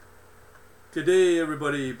Good day,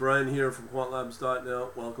 everybody. Brian here from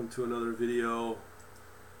quantlabs.net. Welcome to another video.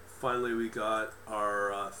 Finally, we got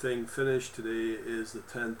our thing finished. Today is the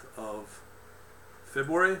 10th of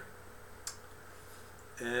February,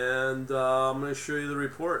 and I'm going to show you the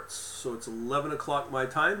reports. So it's 11 o'clock my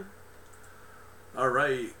time. All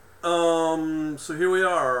right. So here we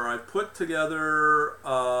are. I put together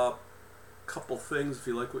a couple things. If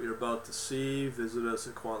you like what you're about to see, visit us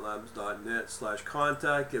at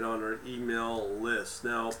quantlabs.net/contact. Get on our email list.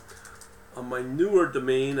 Now, on my newer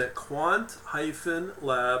domain at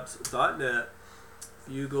quant-labs.net, if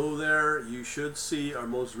you go there, you should see our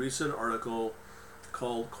most recent article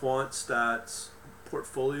called Quant Stats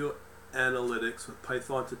Portfolio Analytics with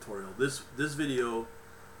Python Tutorial. This video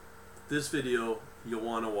you'll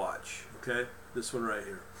want to watch. Okay, this one right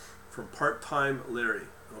here from Part-Time Larry.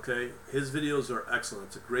 Okay, his videos are excellent.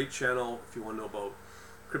 It's a great channel if you want to know about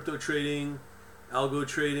crypto trading, algo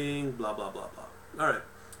trading, blah blah blah blah. All right,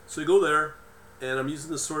 so you go there, and I'm using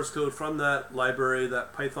the source code from that library,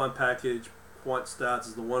 that Python package. Quant Stats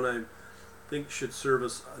is the one I think should serve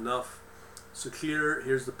us enough. So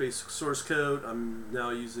here's the basic source code. I'm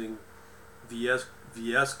now using VS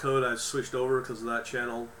Code. I've switched over because of that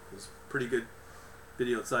channel. It's a pretty good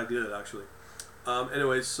video. It's that good actually.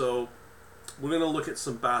 Anyway, so we're going to look at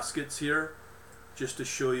some baskets here just to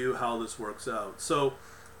show you how this works out. So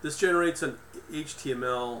this generates an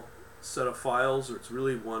HTML set of files, or it's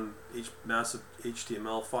really one massive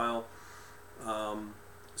HTML file.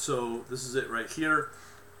 So this is it right here.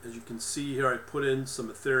 As you can see here, I put in some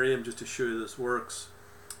Ethereum just to show you this works.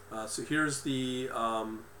 So here's the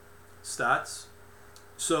stats.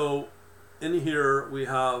 So in here we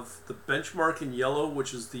have the benchmark in yellow,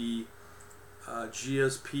 which is the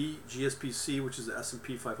GSPC, which is the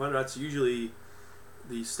S&P 500. That's usually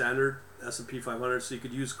the standard S&P 500, so you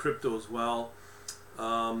could use crypto as well.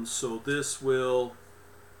 So this will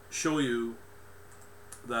show you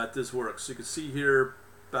that this works. So you can see here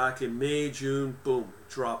back in May, June, boom, it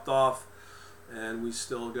dropped off, and we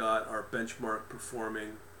still got our benchmark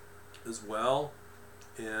performing as well.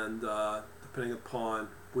 And depending upon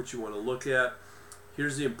what you want to look at,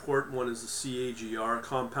 here's the important one, is the CAGR,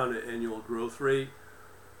 compounded annual growth rate,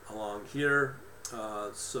 along here.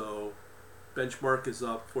 So benchmark is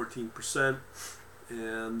up 14%,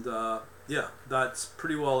 and yeah, that's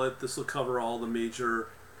pretty well it. This will cover all the major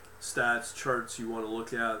stats, charts you want to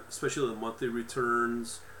look at, especially the monthly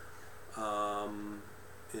returns, and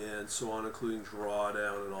so on, including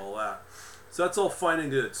drawdown and all that. So that's all fine and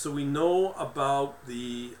good. So we know about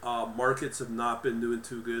the markets have not been doing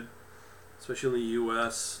too good, especially in the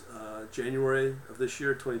US, January of this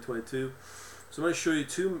year, 2022. So I'm going to show you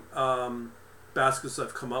two baskets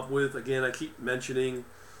I've come up with. Again, I keep mentioning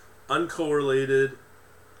uncorrelated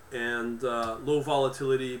and low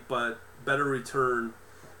volatility, but better return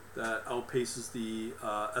that outpaces the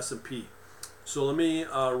S&P. So let me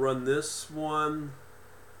run this one,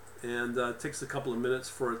 and it takes a couple of minutes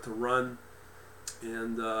for it to run,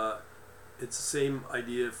 and it's the same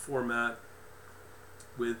idea, format,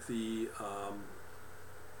 with the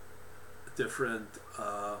different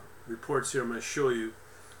reports here I'm going to show you.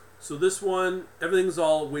 So this one, everything's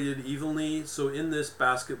all weighted evenly. So in this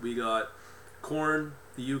basket we got corn,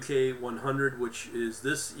 the UK 100, which is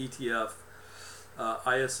this ETF,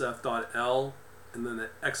 ISF.L, and then the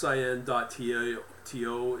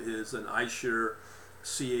XIN.TO is an iShare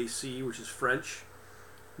CAC, which is French,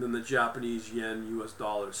 and then the Japanese yen, US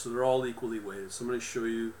dollars. So they're all equally weighted. So I'm going to show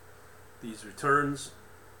you these returns.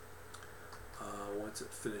 Once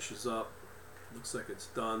it finishes up, looks like it's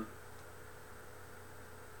done.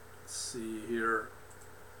 Let's see here.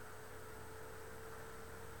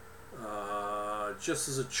 Just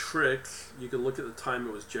as a trick, you can look at the time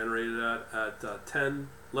it was generated at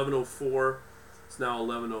 11:04. It's now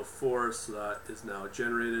 11:04, so that is now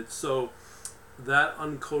generated. So that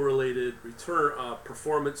uncorrelated return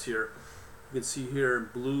performance here, you can see here in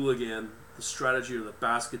blue again, the strategy or the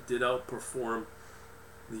basket did outperform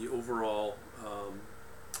the overall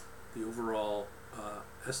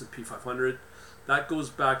S&P 500. That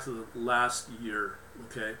goes back to the last year.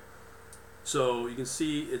 Okay, so you can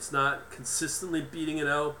see it's not consistently beating it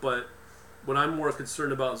out, but what I'm more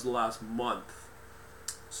concerned about is the last month.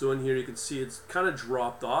 So in here you can see it's kind of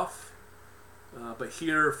dropped off, but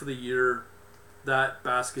here for the year, that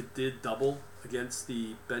basket did double against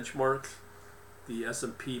the benchmark, the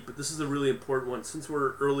S&P. But this is a really important one. Since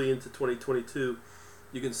we're early into 2022,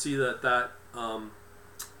 you can see that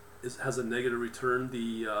has a negative return,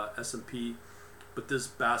 the S&P, but this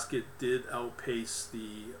basket did outpace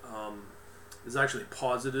the, is actually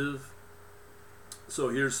positive So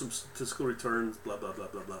here's some statistical returns, blah, blah, blah,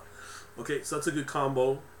 blah, blah. Okay, so that's a good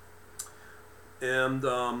combo. And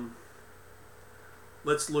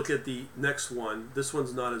let's look at the next one. This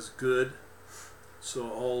one's not as good. So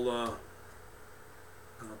I'll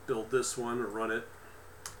build this one or run it.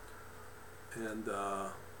 And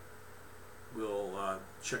we'll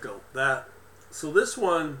check out that. So this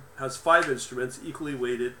one has 5 instruments, equally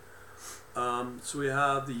weighted. So we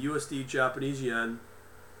have the USD Japanese yen.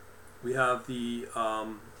 We have the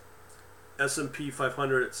S&P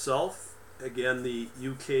 500 itself. Again, the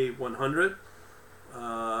UK 100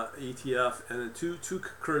 ETF, and then two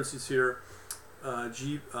currencies here: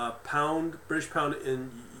 pound, British pound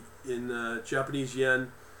in Japanese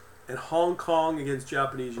yen, and Hong Kong against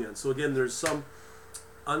Japanese yen. So again, there's some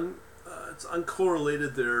it's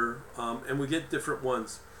uncorrelated there, and we get different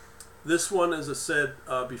ones. This one, as I said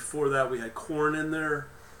before that, we had corn in there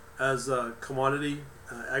as a commodity,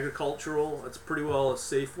 agricultural. It's pretty well a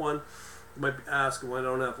safe one. You might ask, why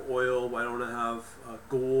don't I have oil? Why don't I have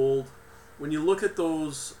gold? When you look at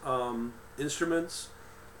those instruments,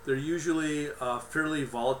 they're usually fairly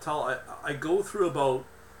volatile. I go through about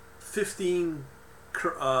 15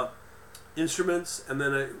 instruments, and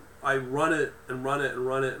then I run it and run it and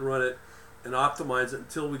run it and run it and optimize it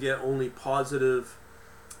until we get only positive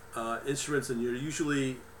instruments, and you're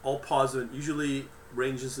usually all positive. Usually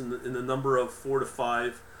ranges in the number of 4 to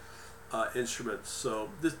 5 instruments. So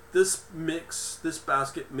this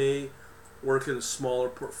basket may work in a smaller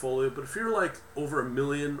portfolio, but if you're like over 1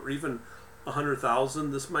 million or even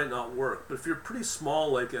 100,000, this might not work. But if you're pretty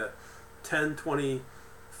small, like a 10, 20,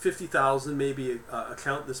 50,000 maybe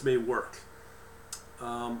account, this may work.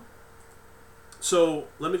 So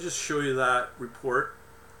let me just show you that report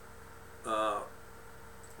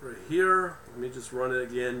right here. Let me just run it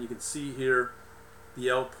again. You can see here the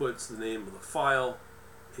output's the name of the file,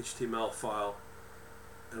 HTML file,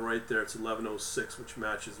 and right there it's 1106, which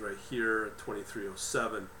matches right here at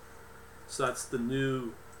 2307. So that's the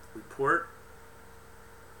new report.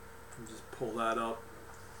 I'll just pull that up.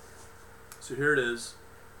 So here it is.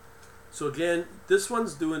 So again, this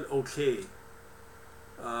one's doing okay.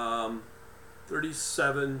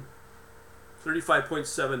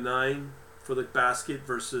 35.79 for the basket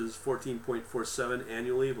versus 14.47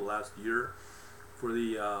 annually the last year for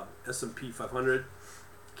the S&P 500.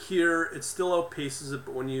 Here, it still outpaces it,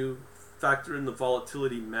 but when you factor in the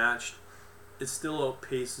volatility matched, it still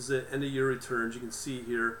outpaces it. End of year returns, you can see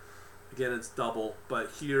here, again, it's double, but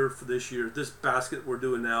here for this year, this basket we're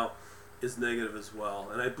doing now is negative as well.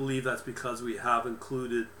 And I believe that's because we have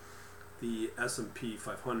included the S&P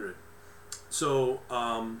 500. So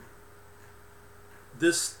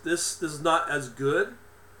this is not as good.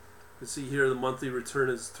 You can see here the monthly return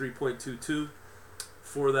is 3.22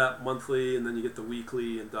 for that monthly, and then you get the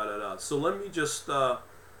weekly and da da da. So let me just for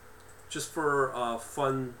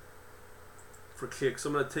fun, for kicks,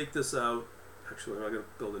 I'm going to take this out. Actually, I'm going to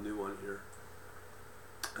build a new one here,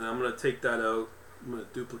 and I'm going to take that out. I'm going to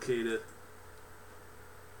duplicate it,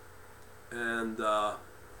 and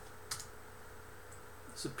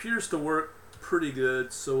this appears to work pretty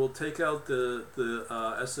good. So we'll take out the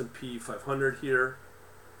S&P 500 here,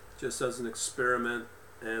 just as an experiment,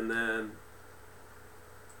 and then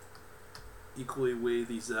equally weigh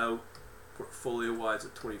these out portfolio wise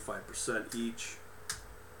at 25% each,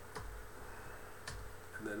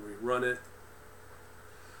 and then we run it,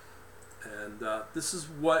 and this is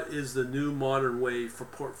what is the new modern way for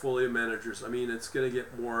portfolio managers. I mean, it's going to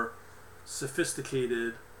get more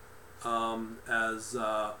sophisticated as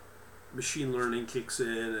machine learning kicks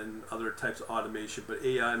in and other types of automation, but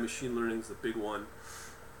AI, machine learning is the big one.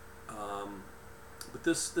 But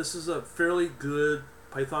this is a fairly good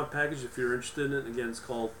Python package if you're interested in it. Again, it's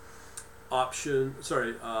called Quant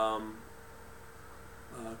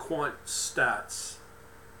Stats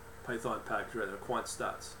Python package right there, Quant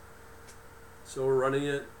Stats. So we're running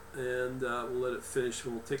it, and we'll let it finish,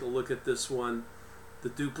 and we'll take a look at this one, the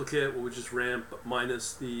duplicate, what we just ran, but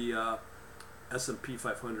minus the S&P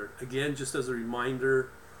 500. Again, just as a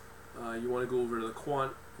reminder, you want to go over to the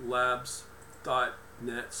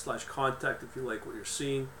quantlabs.net/contact if you like what you're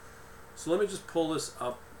seeing. So let me just pull this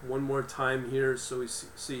up one more time here. So we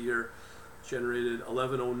see here generated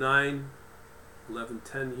 1109,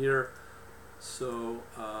 1110 here. So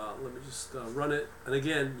let me just run it. And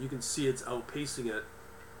again, you can see it's outpacing it,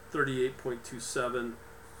 38.27,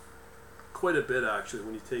 quite a bit actually.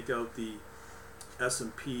 When you take out the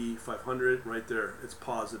S&P 500 right there, it's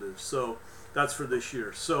positive. So that's for this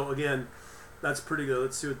year. So again, that's pretty good.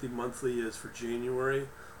 Let's see what the monthly is for January.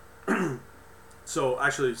 So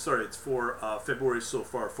actually, sorry, it's for February so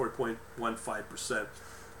far, 4.15%.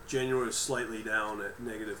 January is slightly down at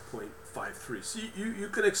negative 0.53. So you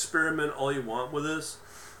can experiment all you want with this.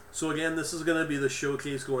 So again, this is going to be the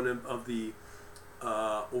showcase going in of the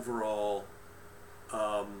overall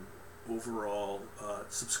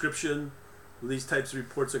subscription. These types of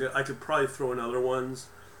reports, I could probably throw in other ones,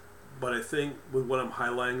 but I think with what I'm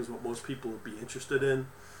highlighting is what most people would be interested in.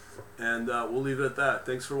 And we'll leave it at that.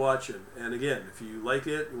 Thanks for watching. And again, if you like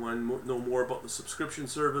it, you want to know more about the subscription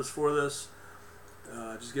service for this,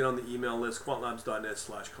 just get on the email list,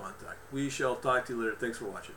 quantlabs.net/contact. We shall talk to you later. Thanks for watching.